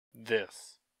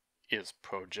This is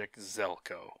Project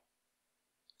Zelko.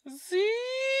 Zelos!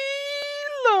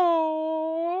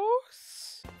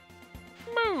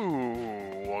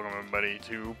 Moo! Welcome everybody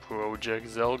to Project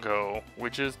Zelko,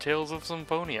 which is Tales of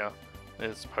Symphonia.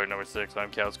 This is part number 6.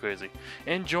 I'm Cows Crazy.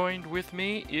 And joined with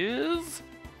me is...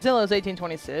 Zillow's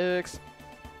 1826.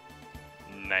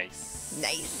 Nice.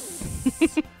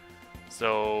 Nice.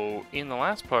 So, in the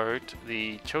last part,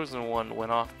 the Chosen One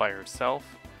went off by herself,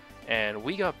 and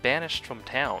we got banished from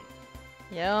town.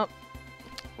 Yep.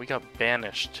 We got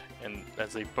banished, and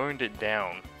as they burned it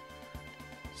down.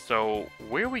 So,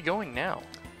 where are we going now?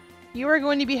 You are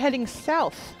going to be heading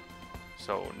south.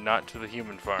 So, not to the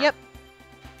human farm. Yep.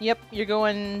 Yep, you're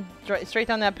going straight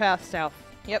down that path south.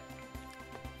 Yep.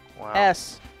 Wow.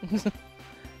 S.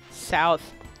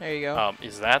 South. There you go.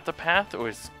 Is that the path, or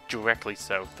is directly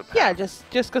south the path? Yeah,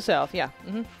 just go south, yeah.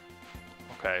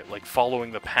 Okay, like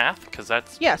following the path? Because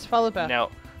that's... Yes, follow the path. Now,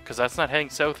 because that's not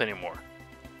heading south anymore.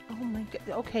 Oh my god.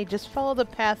 Okay, just follow the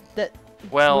path that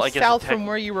Well, was I guess south from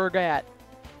where you were at.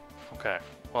 Okay.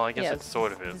 Well, I guess Yeah, it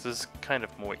sort of is. This is kind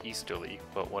of more easterly,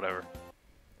 but whatever.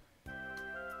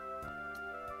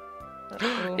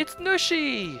 Uh-oh. It's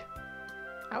Nushi!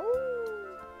 Ow.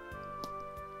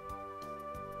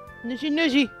 Nudgy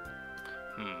nudgy.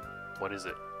 What is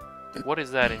it? What is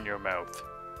that in your mouth?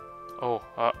 Oh,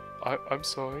 I'm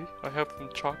sorry. I have some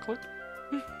chocolate?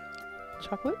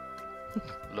 Chocolate?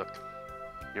 Look,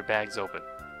 your bag's open.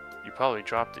 You probably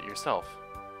dropped it yourself.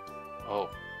 Oh,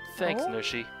 thanks, Oh.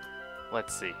 Nushi.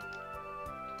 Let's see.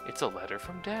 It's a letter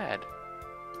from Dad.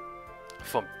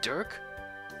 From Dirk?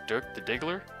 Dirk the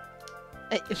Diggler?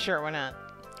 Sure, why not?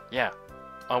 Yeah.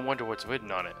 I wonder what's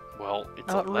written on it. Well,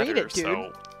 it's a Read letter, it, dude.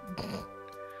 so...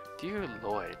 Dear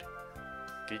Lloyd,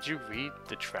 did you read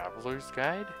the Traveler's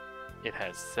Guide? It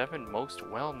has 7 most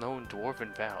well-known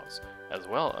dwarven vows, as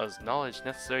well as knowledge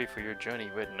necessary for your journey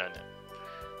written on it.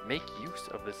 Make use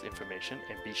of this information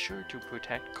and be sure to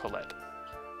protect Collete.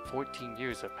 14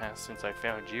 years have passed since I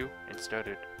found you and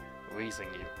started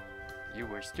raising you. You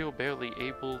were still barely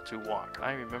able to walk.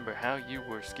 I remember how you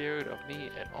were scared of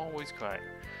me and always crying.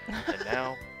 And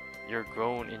now, you're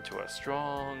grown into a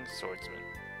strong swordsman.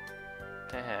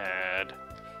 Dad.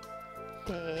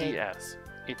 P.S.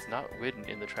 It's not written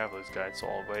in the Traveler's Guide, so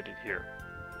I'll write it here.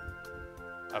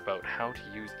 About how to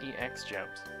use EX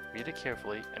gems. Read it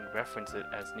carefully and reference it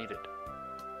as needed.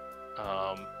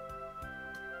 Okay.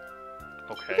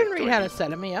 You can read how to set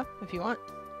them, yeah, if you want.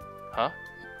 Huh?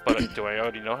 But do I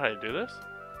already know how to do this?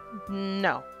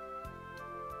 No.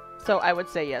 So I would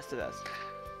say yes to this.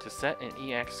 To set an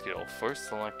EX skill, first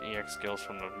select EX skills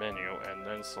from the menu, and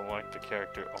then select the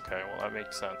character. Okay, well that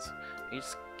makes sense.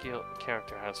 Each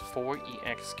character has 4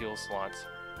 EX skill slots.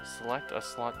 Select a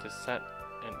slot to set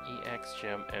an EX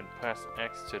gem and press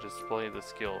X to display the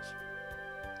skills.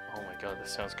 Oh my god,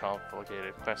 this sounds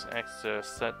complicated. Press X to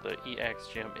set the EX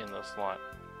gem in the slot.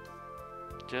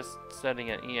 Just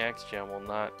setting an EX gem will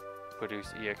not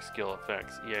produce EX skill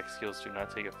effects. EX skills do not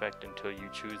take effect until you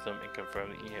choose them and confirm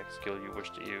the EX skill you wish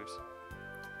to use.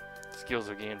 Skills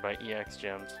are gained by EX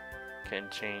gems can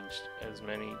change as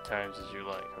many times as you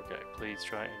like. Okay, please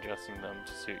try adjusting them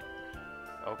to suit.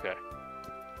 Okay.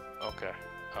 Okay.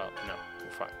 No,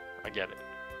 we're fine. I get it.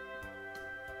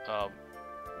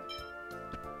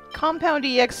 Compound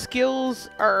EX skills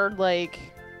are like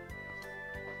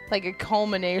a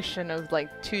culmination of like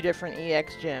 2 different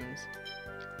EX gems.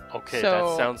 Okay, So-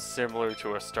 that sounds similar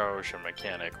to a Star Ocean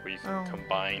mechanic where you can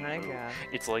combine my moves. God.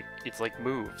 It's like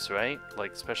moves, right?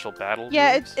 Like special battle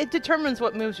Yeah, moves? it determines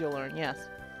what moves you'll learn, yes.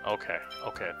 Okay,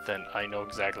 then I know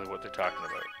exactly what they're talking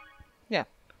about. Yeah.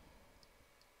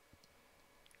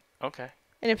 Okay.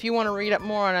 And if you want to read up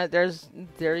more on it,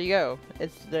 there you go.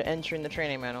 It's the entry in the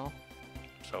training manual.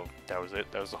 So that was it?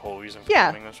 That was the whole reason for Yeah.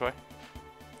 coming this way?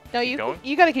 No, Keep going?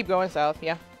 you gotta keep going south,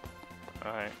 yeah.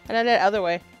 Alright. And then the other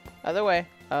way. Other way.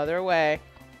 Other way.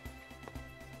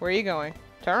 Where are you going?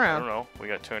 Turn I around. don't know. We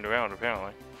got turned around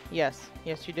apparently. Yes.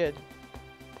 Yes, you did.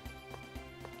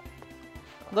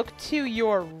 Look to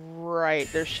your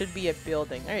right. There should be a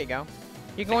building. There you go.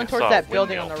 You're going I towards saw a that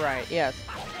building on windmill. the right. Yes.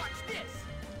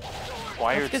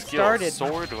 Acquired get skill, started.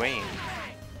 sword range.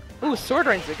 Ooh, sword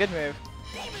range is a good move.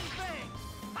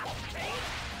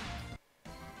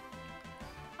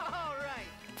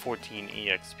 14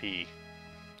 EXP.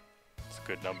 It's a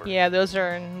good number. Yeah, those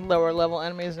are in lower level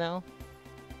enemies now.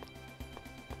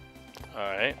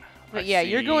 Alright. But yeah,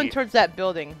 you're going towards that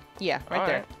building. Yeah, right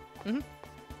there.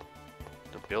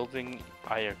 The building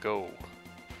I go.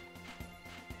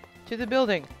 To the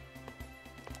building.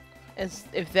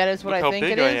 If that is what Look I how think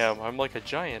big it I is. am. I'm like a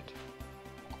giant.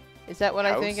 Is that what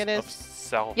I think it House is? of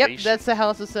Salvation. Yep, that's the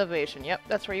House of Salvation. Yep,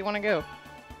 that's where you want to go.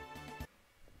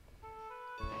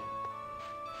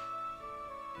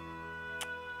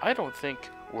 I don't think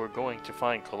we're going to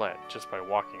find Collete just by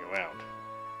walking around.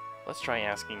 Let's try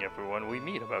asking everyone we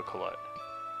meet about Collete.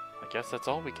 I guess that's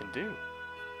all we can do.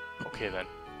 Okay then,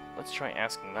 let's try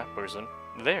asking that person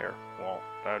there. Well,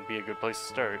 that would be a good place to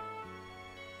start.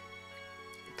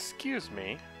 Excuse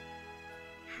me.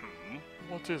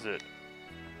 What is it?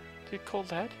 Did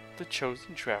Collete, the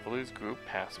Chosen Travelers group,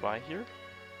 pass by here?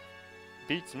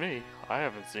 Beats me. I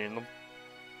haven't seen them.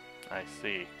 I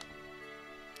see.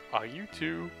 Are you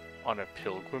two on a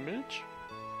pilgrimage?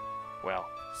 Well,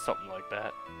 something like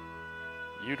that.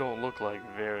 You don't look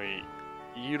very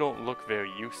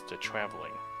used to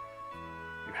traveling.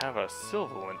 You have a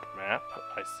Silverland map,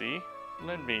 I see.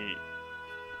 Lend me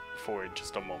for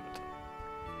just a moment.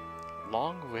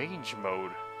 Long range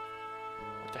mode.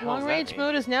 What the hell does that mean? Long range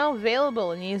mode is now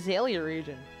available in the Azalea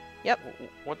region. Yep.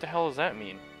 What the hell does that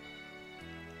mean?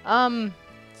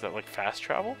 Is that like fast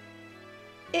travel?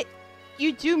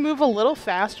 You do move a little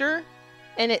faster,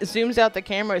 and it zooms out the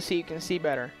camera so you can see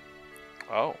better.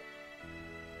 Oh.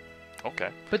 Okay.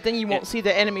 But then you won't see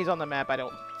the enemies on the map, I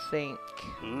don't think.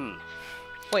 Ooh.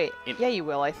 Wait, yeah you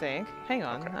will, I think. Hang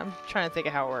on, Okay. I'm trying to think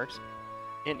of how it works.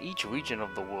 In each region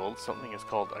of the world, something is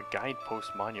called a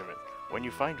guidepost monument. When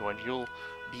you find one, you'll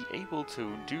be able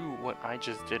to do what I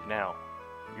just did now.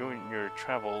 Your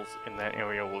travels in that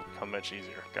area will become much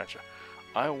easier. Gotcha.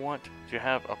 I want to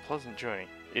have a pleasant journey.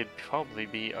 It'd probably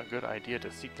be a good idea to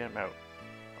seek them out.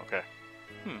 Okay.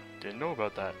 Didn't know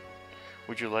about that.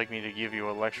 Would you like me to give you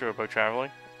a lecture about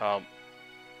traveling? No,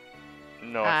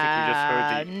 I think we just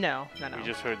heard the... No. We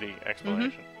just heard the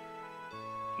explanation.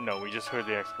 No, we just heard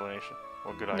the explanation.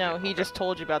 Well, good idea. No, he Okay. just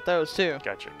told you about those too.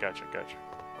 Gotcha. Okay.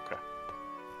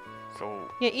 So...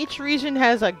 Yeah, each region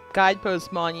has a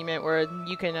guidepost monument where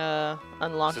you can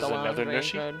unlock Is the this long another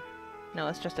range Nishi? mode. No,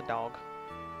 it's just a dog.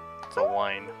 It's a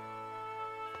wine.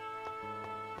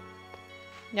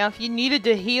 Now, if you needed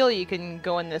to heal, you can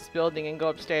go in this building and go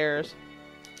upstairs.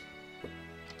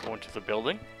 Go into the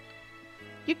building?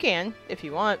 You can, if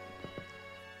you want.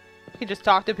 You can just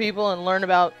talk to people and learn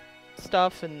about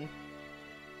stuff and...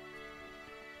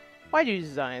 Why do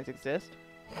designs exist?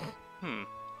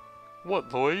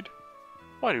 What, Lloyd?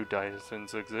 Why do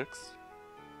Dysons exist?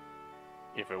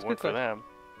 If it weren't for them,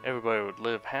 everybody would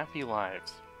live happy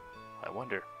lives. I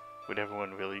wonder, would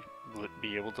everyone really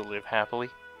be able to live happily?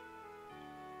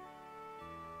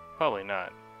 Probably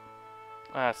not.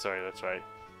 Sorry, that's right.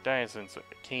 Dysons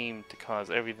came to cause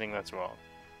everything that's wrong.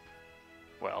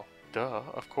 Well, duh,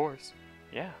 of course.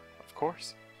 Yeah, of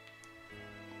course.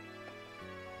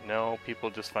 No, people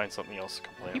just find something else to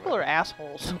complain People about. are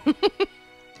assholes.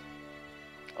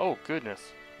 Oh, goodness.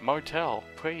 Martel,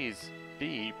 praise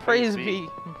be. Praise be.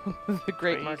 The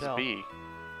great Praise Martel. be.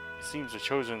 It seems the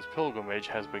Chosen's pilgrimage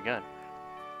has begun.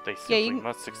 They Yeah, simply you can-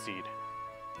 must succeed.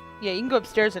 Yeah, you can go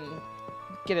upstairs and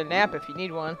get a nap if you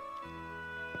need one.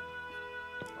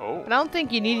 Oh, But I don't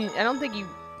think you need... I don't think you...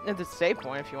 At the save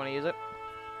point if you want to use it.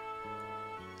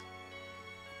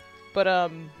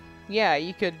 But, yeah,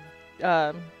 you could,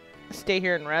 stay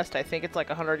here and rest. I think it's like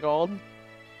 100 gold.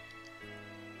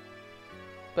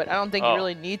 But I don't think you Oh.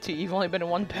 really need to. You've only been in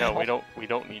one battle. no, we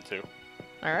don't need to.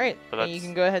 Alright, But then you that's-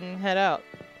 can go ahead and head out.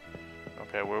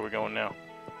 Okay, where are we going now?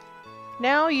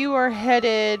 Now you are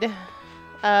headed,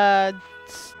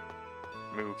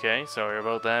 Okay, sorry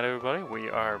about that, everybody. We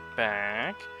are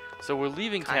back. So we're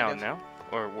leaving Kind town of. now,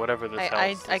 or whatever this I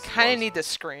house kind of was. need the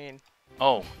screen.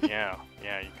 Oh, yeah,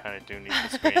 you kind of do need the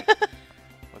screen.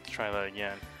 Let's try that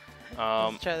again.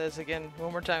 Let's try this again.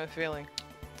 One more time with feeling.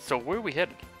 So where are we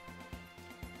headed?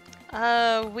 We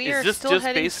are Is this still just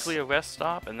heading... basically a rest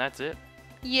stop, and that's it?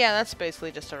 Yeah, that's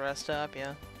basically just a rest stop,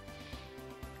 yeah.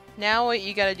 Now what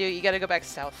you gotta do, you gotta go back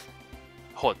south.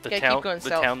 What, the Gotta town? keep going The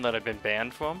south. town that I've been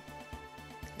banned from?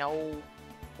 No.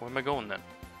 Where am I going then?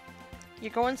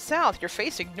 You're going south. You're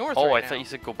facing north Oh, right I thought now. you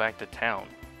said go back to town.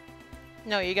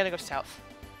 No, you gotta go south.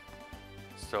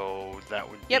 So that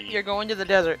would Yep, be you're going to the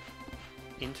desert.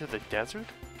 into the desert?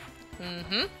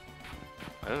 Mm-hmm.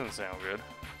 That doesn't sound good.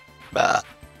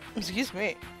 Excuse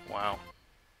me. Wow.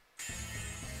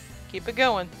 Keep it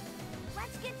going.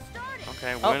 Let's get started.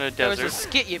 Okay, we're in a there was a desert.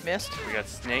 skit you missed. We got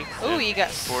snakes. Oh, and you got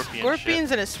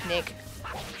scorpions and a snake.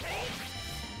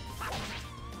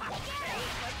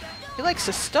 He likes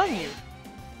to stun you.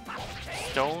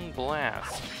 shit. Stone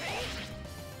blast.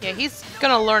 Yeah, he's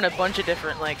gonna learn a bunch of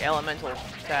different, like, elemental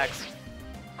attacks.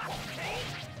 Well,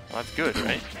 that's good,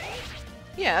 right?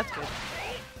 Yeah, that's good.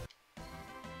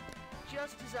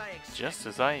 Just as I expected. Just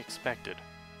as I expected.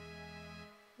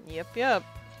 Yep, yep.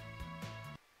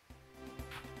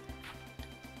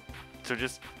 So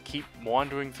just keep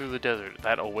wandering through the desert.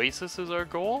 That oasis is our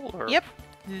goal? Or? Yep.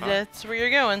 That's where you're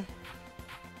going.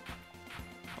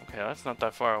 Okay, that's not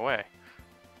that far away.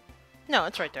 No,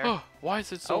 it's right there. Oh, why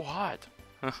is it so Oh.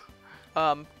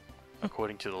 hot?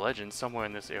 According to the legend, somewhere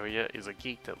in this area is a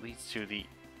gate that leads to the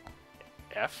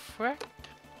Efrek?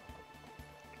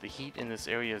 The heat in this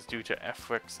area is due to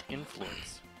Efrek's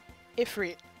influence.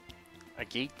 Ifrit. A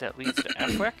gate that leads to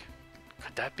Efrek?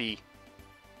 Could that be?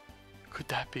 Could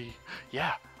that be?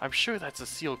 Yeah, I'm sure that's a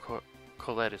seal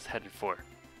Collete is headed for.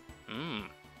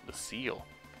 The seal.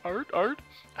 Art?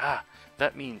 Ah,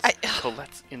 that means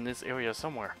Colette's in this area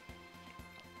somewhere.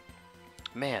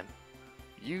 Man,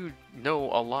 you know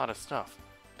a lot of stuff.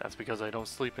 That's because I don't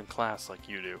sleep in class like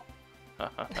you do.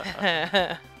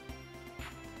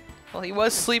 Well, he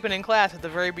was sleeping in class at the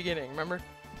very beginning, remember?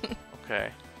 Okay,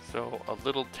 so a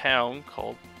little town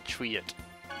called Triet.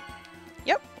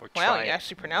 Yep. Or Wow, Triet. you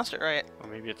actually pronounced it right. Or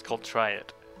maybe it's called Triet.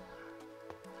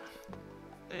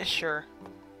 Sure.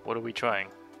 What are we trying?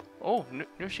 Oh,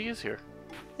 Nushi is here.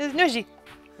 There's Nushi.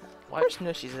 Why? Of course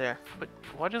Nushi's there. But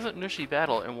why doesn't Nushi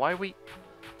battle? And why are we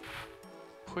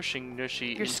pushing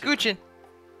Nushi You're into... scooching.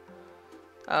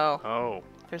 Oh, Oh,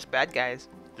 there's bad guys.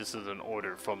 this is an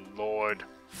order from Lord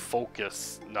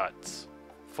Focus Nuts.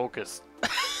 Focus.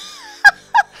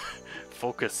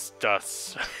 Focus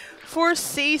Dust. For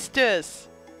Ceastus.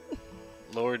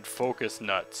 Lord Focus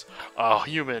Nuts. A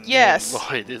human Yes. named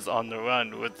Lloyd is on the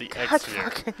run with the God X-Sphere.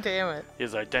 fucking damn it.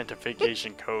 His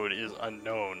identification code is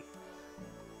unknown.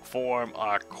 Form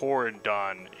a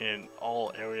cordon in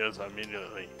all areas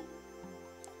immediately.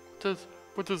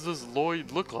 What does this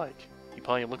Lloyd look like? He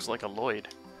probably looks like a Lloyd.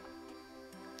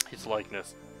 His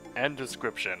likeness and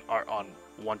description are on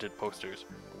wanted posters.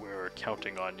 We're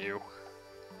counting on you.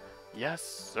 Yes,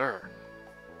 sir.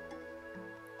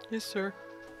 Yes, sir.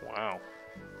 Wow.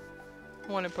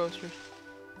 Wanted posters.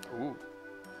 Ooh.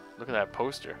 Look at that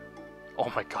poster.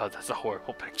 Oh my god, that's a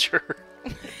horrible picture.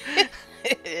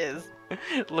 It is.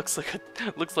 It looks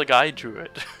like I drew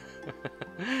it.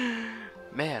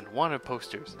 Man, wanted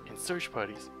posters and search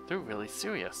parties. They're really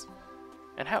serious.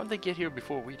 And how did they get here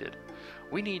before we did?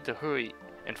 We need to hurry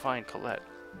and find Collete.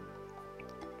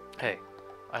 Hey,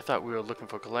 I thought we were looking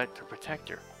for Collete to protect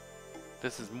her.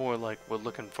 This is more like we're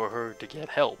looking for her to get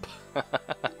help.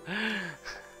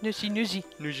 Nushi, Nushi.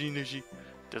 Nushi.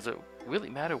 Does it really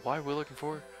matter why we're looking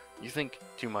for her? You think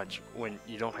too much when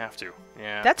you don't have to.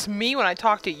 Yeah. That's me when I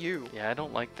talk to you. Yeah, I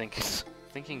don't like thinking.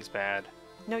 Thinking's bad.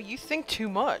 No, you think too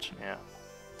much. Yeah.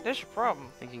 That's your problem.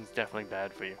 Thinking's definitely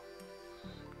bad for you.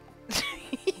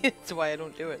 That's why I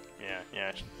don't do it.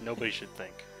 Yeah. Nobody should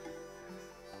think.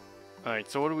 Alright,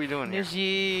 so what are we doing here?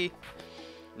 Nushi.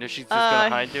 Nushi's just gonna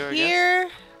hide there, I guess? Here,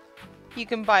 you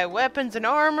can buy weapons and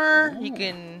armor. You Ooh.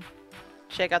 can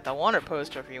check out the wanted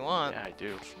poster if you want. Yeah, I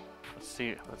do.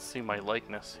 Let's see my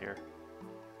likeness here.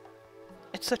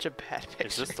 It's such a bad picture.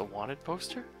 Is this the wanted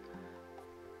poster?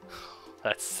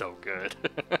 That's so good.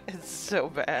 It's so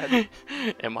bad.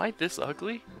 Am I this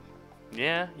ugly?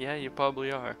 Yeah, you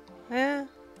probably are. Yeah,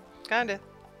 kinda.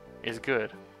 It's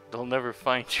good. They'll never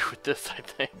find you with this, I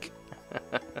think.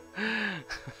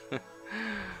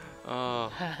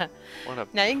 Oh, what a...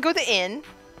 Now you can go to the inn.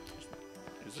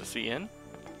 Is this the inn?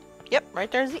 Yep,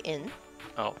 right there's the inn.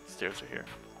 Oh, stairs are here.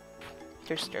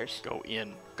 There's stairs. Go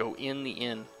in. Go in the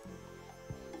inn.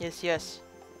 Yes.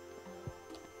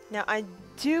 Now I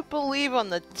do believe on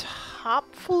the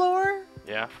top floor.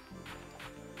 Yeah?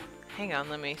 Hang on,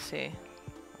 let me see.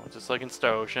 Well, just like in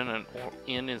Star Ocean, an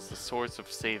inn is the source of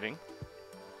saving.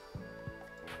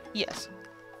 Yes.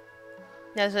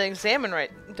 There's an examine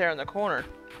right there in the corner.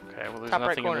 Okay, well there's Top right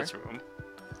nothing in corner. this room.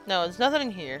 No, there's nothing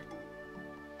in here.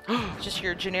 Just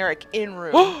your generic inn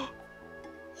room.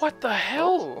 What the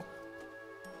hell?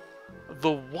 Oh,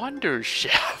 The Wonder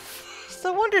Chef. it's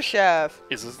the Wonder Chef.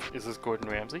 Is this Gordon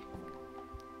Ramsay?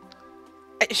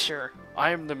 Sure.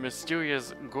 I am the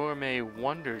mysterious gourmet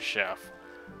Wonder Chef.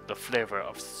 The flavor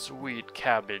of sweet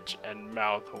cabbage and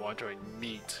mouth-watering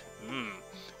meat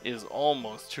is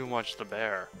almost too much to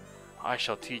bear. I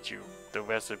shall teach you the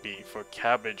recipe for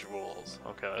cabbage rolls.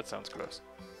 Okay, that sounds gross.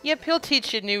 Yep, he'll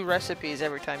teach you new recipes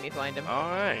every time you find him.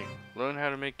 Alright, learn how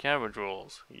to make cabbage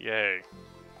rolls. Yay.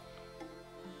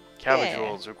 Cabbage Yeah.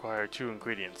 rolls require 2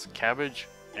 ingredients, cabbage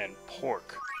and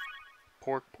pork.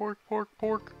 Pork.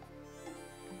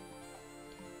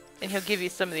 And he'll give you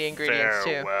some of the ingredients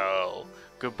too. Farewell.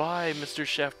 Goodbye, Mr.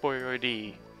 Chef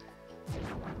Boyardee.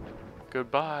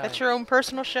 Goodbye. That's your own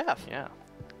personal chef. Yeah.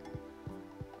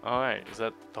 Alright, is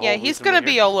that the Yeah, whole he's reason gonna we're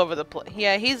be here? all over the place.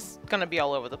 Yeah, he's gonna be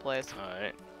all over the place.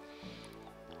 Alright.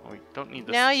 We don't need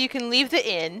this. Now you can leave the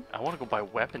inn. I want to go buy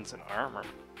weapons and armor.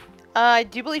 I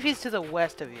do believe he's to the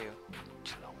west of you.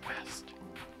 To the west.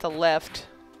 The left.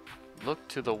 Look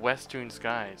to the western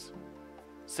skies.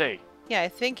 Say, Yeah, I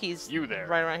think he's you there.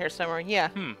 right around here somewhere. Yeah.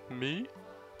 Me?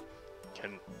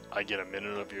 Can I get a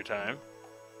minute of your time?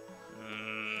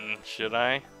 Should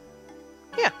I?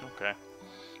 Yeah. Okay.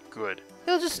 Good.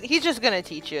 He's just gonna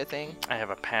teach you a thing. I have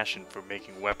a passion for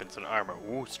making weapons and armor.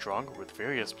 Ooh, stronger with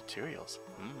various materials.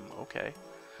 Okay.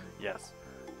 Yes.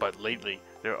 But lately,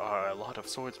 there are a lot of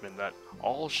swordsmen that are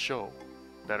all show.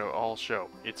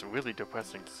 It's really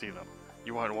depressing to see them.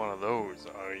 You aren't one of those,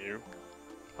 are you?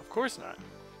 Of course not.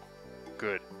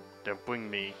 Good. Then bring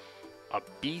me a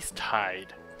beast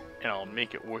hide, and I'll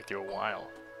make it worth your while.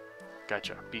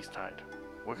 Gotcha, beast hide.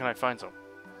 Where can I find some?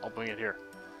 I'll bring it here.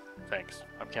 Thanks.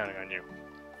 I'm counting on you.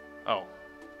 Oh.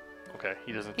 Okay,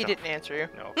 he doesn't He didn't answer you.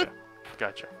 No, okay.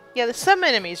 Gotcha. Yeah, there's some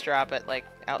enemies drop it, like,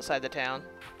 outside the town.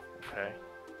 Okay.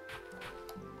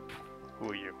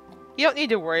 Who are you? You don't need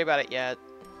to worry about it yet.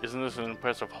 Isn't this an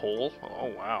impressive hole?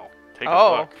 Oh, wow. Take a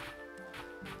Oh.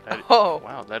 look. Oh.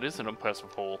 Wow, that is an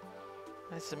impressive hole.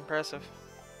 That's impressive.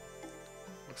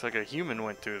 Looks like a human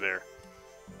went through there.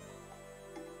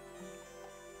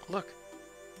 Look.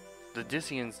 The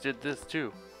Dissians did this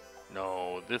too.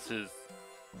 No,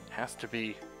 has to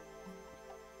be...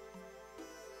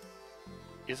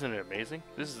 Isn't it amazing?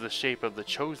 This is the shape of the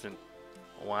Chosen.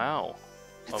 Wow.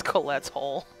 It's Colette's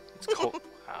hole. It's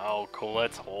wow,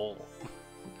 Colette's hole.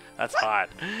 That's hot.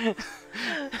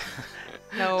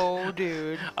 No,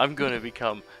 dude. I'm gonna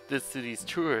become this city's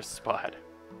tourist spot.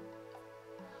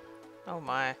 Oh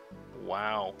my.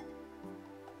 Wow.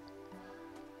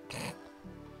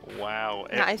 Wow.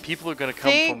 Now, I People are gonna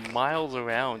come from miles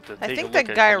around to I take a think look that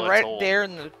at guy Colette's right hole. there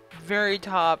in the very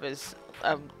top is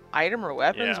item or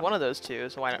weapons. Yeah. One of those two.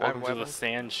 So why not Welcome to the weapons?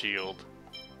 sand shield.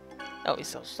 Oh, he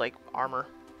sells like armor.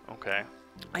 Okay.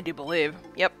 I do believe.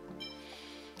 Yep.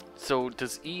 So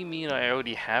does E mean I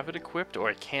already have it equipped, or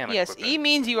I can Yes, equip E it?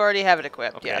 means you already have it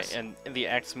equipped. Okay, Yes. and the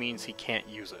X means he can't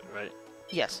use it, right?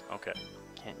 Yes. Okay.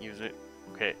 Can't use it.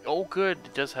 Okay. Oh, good.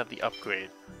 It does have the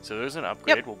upgrade. So there's an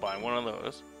upgrade. Yep. We'll buy one of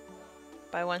those.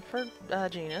 Buy one for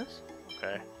Genus.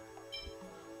 Okay.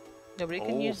 Nobody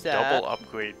can Oh, use that. double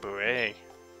upgrade beret.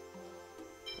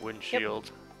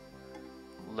 Windshield.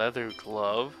 Leather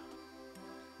glove.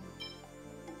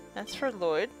 That's for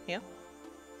Lloyd. Yeah.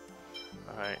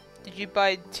 Alright. Did you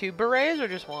buy 2 berets or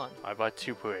just one? I bought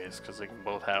 2 berets because they can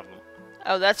both have them.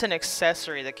 Oh, that's an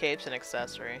accessory. The cape's an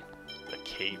accessory. The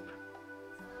cape.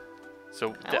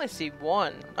 So I only see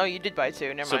one. Oh, you did buy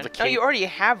 2. Never So mind. the Oh, you cape- already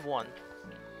have one.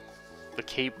 the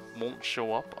cape won't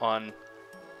show up on...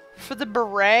 For the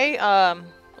beret,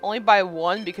 only buy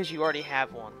 1 because you already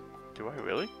have one. Do I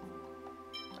really?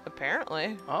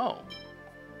 Apparently. Oh.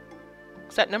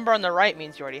 'Cause that number on the right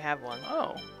means you already have one.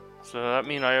 Oh. So that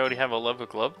mean I already have a leather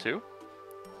glove too?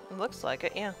 It looks like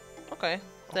it, yeah. Okay.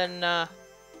 Then,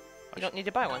 you don't need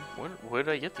to buy one. Where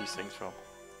did I get these things from?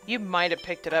 You might have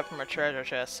picked it up from a treasure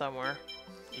chest somewhere.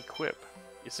 Equip.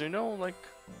 Is there no, like...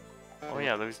 Oh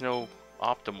yeah, there's no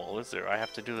optimal, is there? I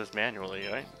have to do this manually,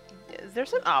 right?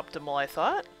 There's an optimal, I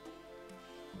thought.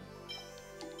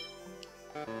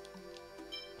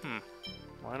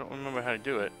 Well, I don't remember how to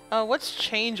do it. Oh, what's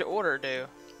change order do?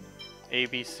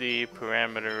 ABC,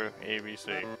 parameter,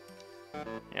 ABC.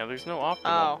 Yeah, there's no optimal.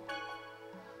 Oh.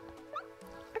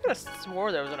 I could have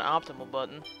swore there was an optimal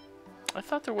button. I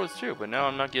thought there was too, but now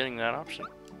I'm not getting that option.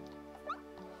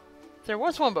 There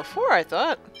was one before, I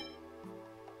thought.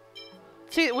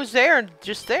 See, it was there,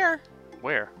 just there.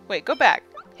 Where? Wait, go back.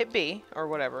 Hit B, or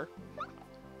whatever.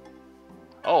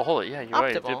 Oh, hold it. Yeah, you're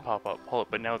right. It Optimal. did pop up. Hold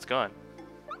it, but now it's gone.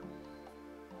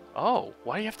 Oh,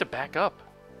 why do you have to back up?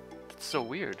 That's so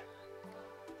weird.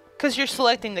 Because you're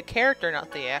selecting the character,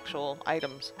 not the actual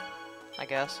items, I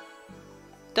guess.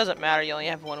 Doesn't matter, you only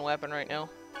have one weapon right now.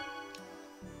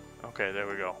 Okay, there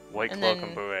we go. White And cloak then,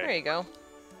 and beret. there you go.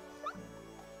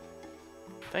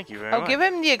 Thank you very Oh, much. give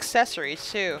him the accessories,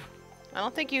 too. I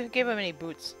don't think you give him any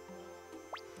boots.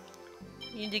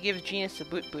 You need to give Genus the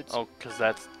boots. Oh, because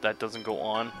that doesn't go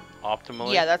on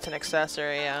optimally? Yeah, that's an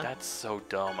accessory, yeah. That's so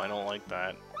dumb. I don't like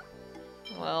that.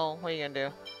 Well, what are you gonna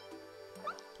do?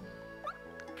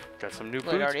 Got some new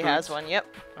boots. Lloyd already has one, yep.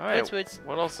 Alright, Boots.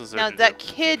 what else is there Now, to that do?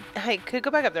 kid... Hey, could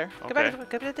go back up there. Go back Okay. up.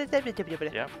 Go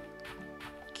back. Yeah.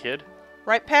 Kid?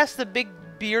 Right past the big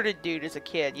bearded dude is a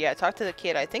kid. Yeah, talk to the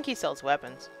kid. I think he sells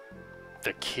weapons.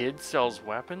 The kid sells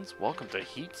weapons? Welcome to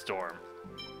Heatstorm.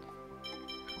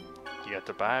 You got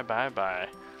to buy.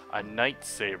 A night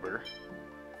saber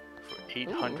for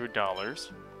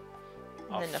 $800.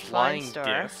 And then A a flying flying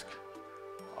star. disc.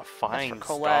 A fine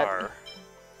Collete. star.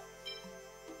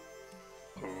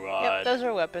 A rod. Yep, those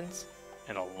are weapons.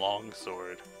 And a long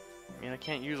sword. I mean, I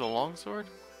can't use a long sword?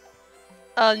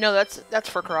 No, that's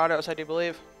for Kratos, I do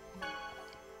believe.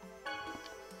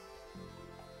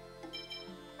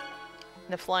 And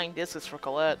the flying disc is for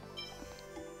Collete.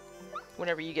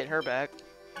 Whenever you get her back.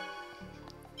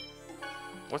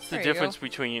 What's the There you difference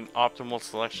between optimal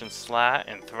selection slat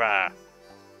and thra?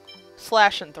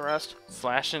 Slash and thrust.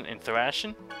 Slashing and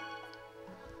thrashing?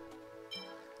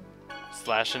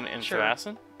 Slashing and Sure.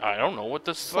 thrashing? I don't know what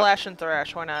this Slash and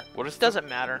thrash, why not? What is Doesn't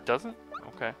matter. Doesn't?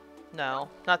 Okay. No,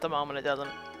 not the moment it doesn't.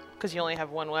 Because you only have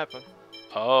one weapon.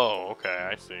 Oh, okay,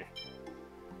 I see.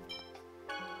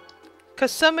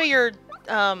 Because some of your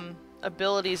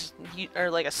abilities are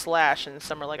like a slash and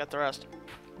some are like a thrust.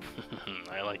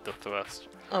 I like the thrust.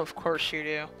 Of course you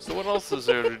do. So what else is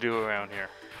there to do around here?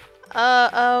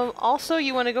 Also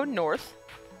you want to go north.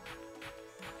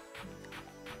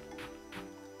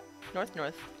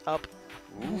 North, up.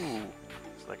 Ooh,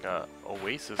 it's like a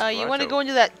oasis. You want to go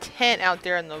into that tent out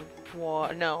there in the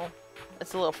wall. No,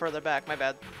 it's a little further back. My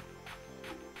bad.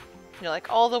 You're like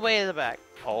all the way to the back.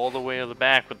 all the way to the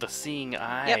back with the seeing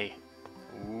eye. Yep.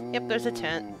 Yep, there's a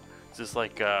tent. Ooh. Is this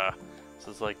like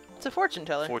It's a fortune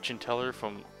teller. fortune teller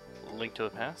from Link to the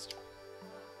Past?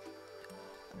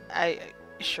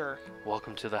 Sure.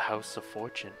 Welcome to the House of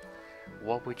Fortune.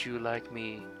 What would you like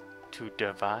me to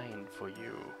divine for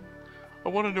you? I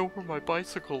want to know where my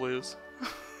bicycle is.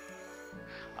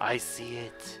 I see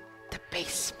it. The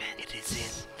basement. It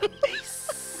is in the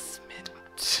basement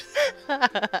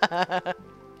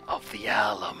of the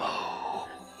Alamo.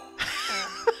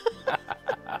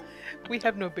 We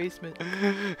have no basement.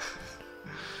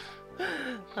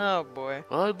 Oh boy.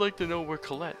 Well, I'd like to know where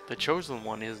Collete, the chosen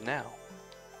one, is now.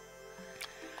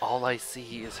 All I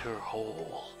see is her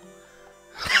hole.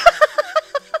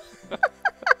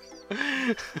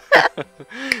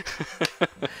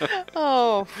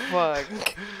 Oh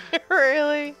fuck.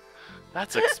 Really?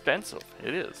 That's expensive.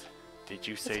 It is. Did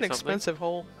you say It's an something? expensive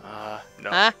hole. No.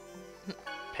 Huh?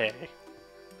 Pay.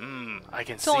 I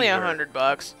can It's see only her.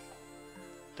 $100.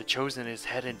 The Chosen is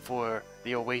headed for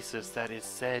the oasis that is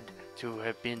said to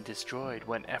have been destroyed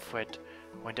when Efret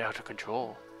went out of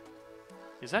control.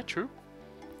 Is that true?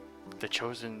 The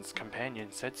Chosen's companion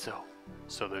said so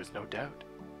there's no doubt.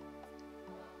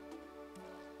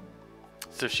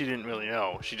 So she didn't really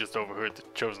know, she just overheard the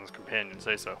Chosen's companion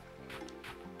say so.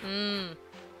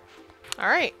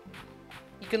 Alright.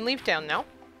 You can leave town now.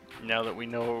 Now that we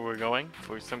know where we're going,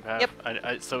 for some kind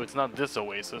Yep. so it's not this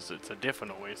oasis, it's a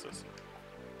different oasis.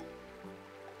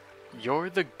 You're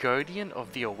the guardian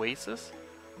of the oasis?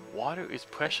 Water is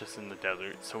precious in the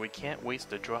desert, so we can't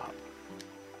waste a drop.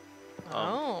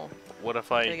 Oh. What if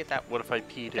Gotta get that- what if I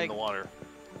peed in the water?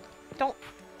 Don't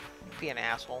be an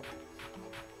asshole.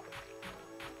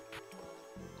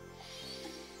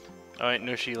 Alright,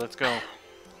 Nushi, let's go.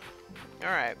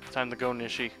 Alright. Time to go,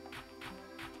 Nishi.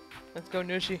 Let's go,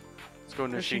 Nushi. Let's go,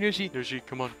 Nishi. Nushi. Nishi,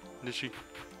 come on. Nishi.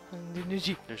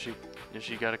 Nushi. Nishi.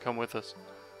 Nishi, gotta come with us.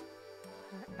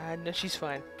 Nushi's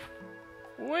fine.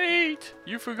 Wait!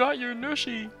 You forgot your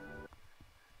Nushi!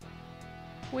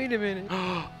 Wait a minute.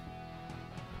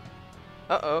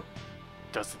 Uh-oh.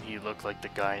 Doesn't he look like the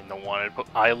guy in the wanted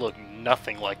I look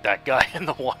nothing like that guy in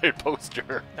the wanted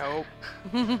poster. Nope.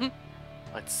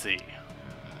 Let's see.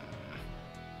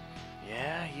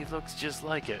 Yeah, he looks just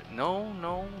like it. No,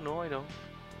 I don't.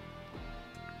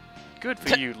 Good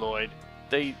for you, Lloyd.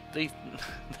 They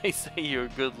say you're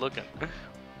good looking.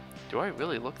 Do I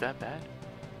really look that bad?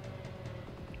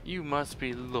 You must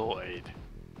be Lloyd.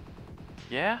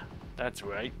 Yeah, that's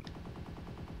right.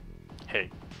 Hey,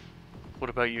 what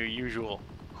about your usual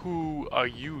 "who are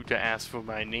you to ask for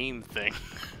my name" thing?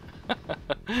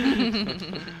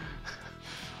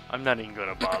 I'm not even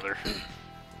gonna bother.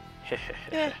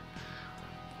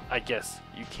 I guess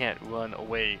you can't run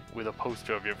away with a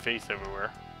poster of your face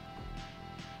everywhere.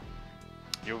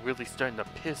 You're really starting to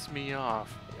piss me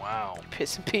off. Wow.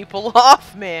 Pissing people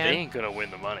off, They man. ain't gonna win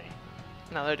the money.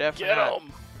 No, they're definitely Get not.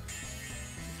 'em!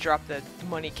 Drop the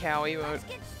money cow emote. Let's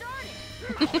get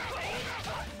started.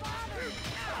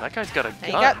 That guy's got a And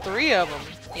he gun. got 3 of them.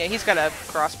 Yeah, he's got a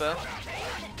crossbow.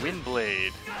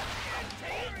 Windblade.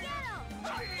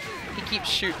 He keeps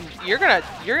shooting. You're gonna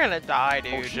die,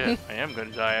 dude. Oh shit, I am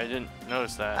gonna die. I didn't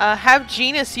notice that. Have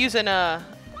Genus use an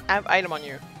item on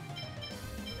you.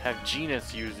 Have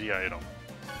Genus use the item.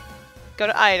 Go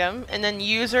to item, and then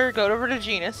user, go over to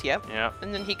Genus, yep. Yeah,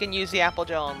 And then he can use the apple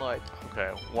gel on Lloyd.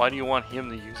 okay. Why do you want him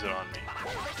to use it on me?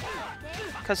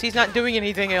 Because he's not doing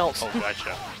anything else. Oh,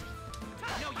 gotcha.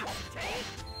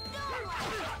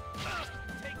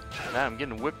 Man, I'm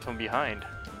getting whipped from behind.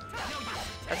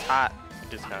 That's hot.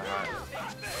 It is kind of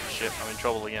hot. Shit, I'm in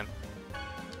trouble again.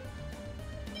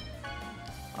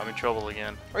 I'm in trouble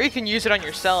again. Or you can use it on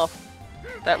yourself.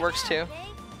 That works too.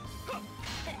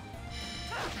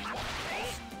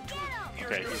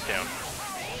 Okay, he's down.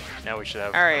 Now we should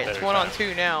have. Alright, a it's better 1 on time.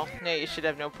 2 now. Yeah, you should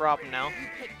have no problem now.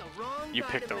 You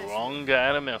picked the wrong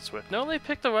guy to mess with. No, they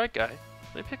picked the right guy.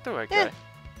 They picked the right Yeah. guy.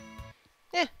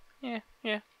 Yeah. Yeah,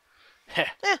 yeah. Heh.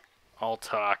 Yeah. I'll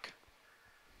talk.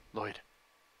 Lloyd,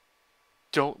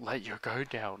 don't let your guard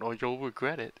down or you'll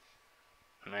regret it.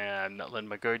 Nah, I'm not letting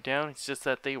my guard down. It's just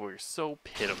that they were so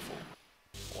pitiful.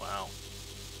 Wow.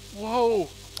 Whoa.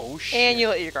 Oh, shit. And you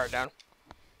let your guard down.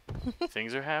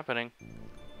 Things are happening.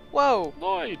 Whoa.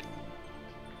 Lloyd!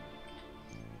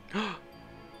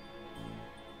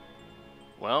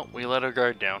 Well, we let our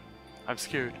guard down. I'm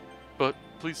scared. But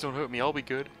please don't hurt me. I'll be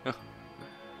good.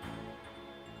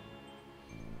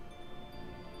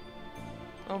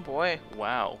 Oh boy.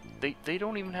 Wow. They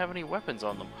don't even have any weapons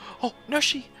on them. Oh,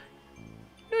 Nushi!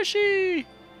 Nushi!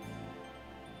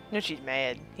 No, she's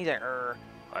mad. He's like,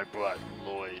 I brought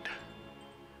Lloyd.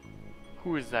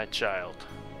 Who is that child?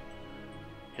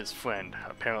 His friend,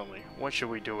 apparently. What should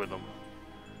we do with him?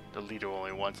 The leader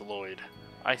only wants Lloyd.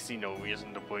 I see no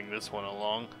reason to bring this one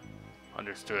along.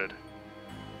 Understood.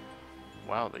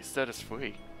 Wow, they set us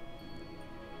free.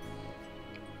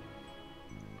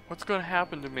 What's gonna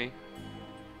happen to me?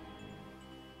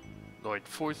 Lloyd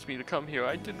forced me to come here.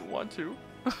 I didn't want to.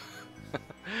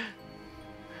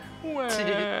 Wah.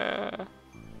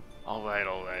 Alright,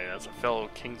 alright. As a fellow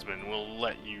Kingsman, we'll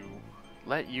let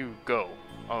you go.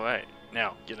 Alright,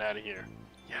 now get out of here.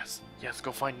 Yes, yes,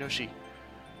 go find Nushi.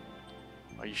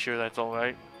 Are you sure that's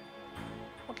alright?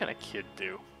 What can a kid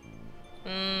do?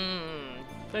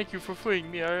 Thank you for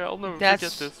freeing me. I'll never forget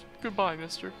this. Goodbye,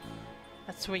 mister.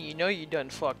 That's when you know you done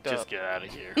fucked up. Just get out of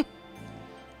here.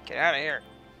 Get out of here.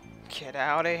 Get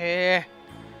out of here.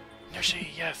 Nushi,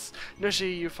 yes.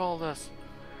 Nushi, you followed us.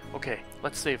 Okay,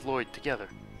 let's save Lloyd together.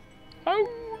 Oh,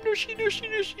 Nushi,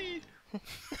 Nushi, Nushi.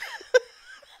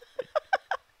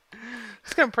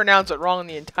 Just gonna pronounce it wrong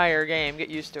the entire game. Get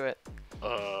used to it.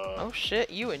 Oh Oh shit,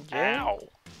 you in jail?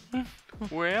 Ow.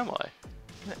 Where am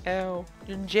I? Oh,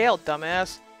 you're in jail,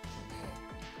 dumbass.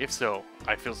 If so,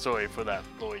 I feel sorry for that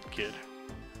Lloyd kid.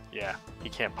 Yeah, he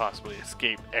can't possibly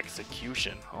escape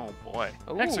execution. Oh boy.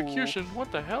 Ooh. Execution?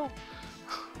 What the hell?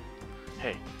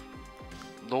 Hey,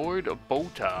 Lord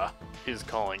Bota is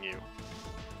calling you.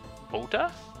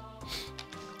 Bota?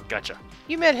 Gotcha.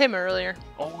 You met him earlier.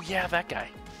 Oh yeah, that guy.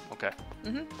 Okay.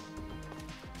 Mhm.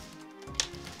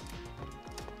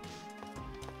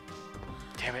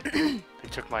 Damn it. They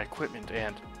took my equipment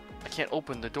and I can't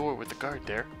open the door with the guard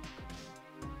there.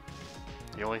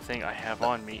 The only thing I have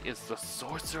on me is the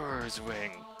sorcerer's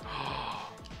ring.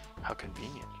 How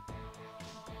convenient.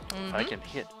 If I can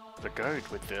hit the guard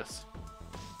with this,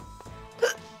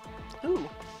 Ooh,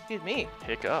 excuse me.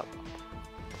 pick up.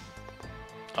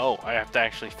 Oh, I have to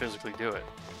actually physically do it.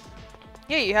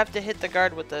 Yeah, you have to hit the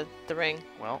guard with the ring.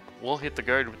 Well, we'll hit the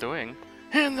guard with the ring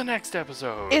in the next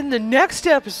episode. In the next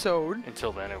episode.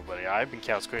 Until then, everybody, I've been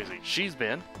Cows Crazy. She's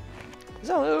been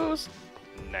Zelos.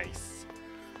 nice.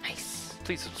 Nice.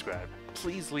 Please subscribe.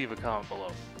 Please leave a comment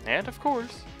below. And of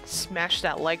course, Smash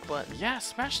that like button. yeah,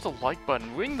 smash the like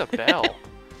button, ring the bell.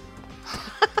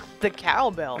 The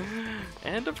cowbell.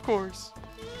 And of course,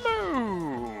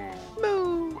 moo!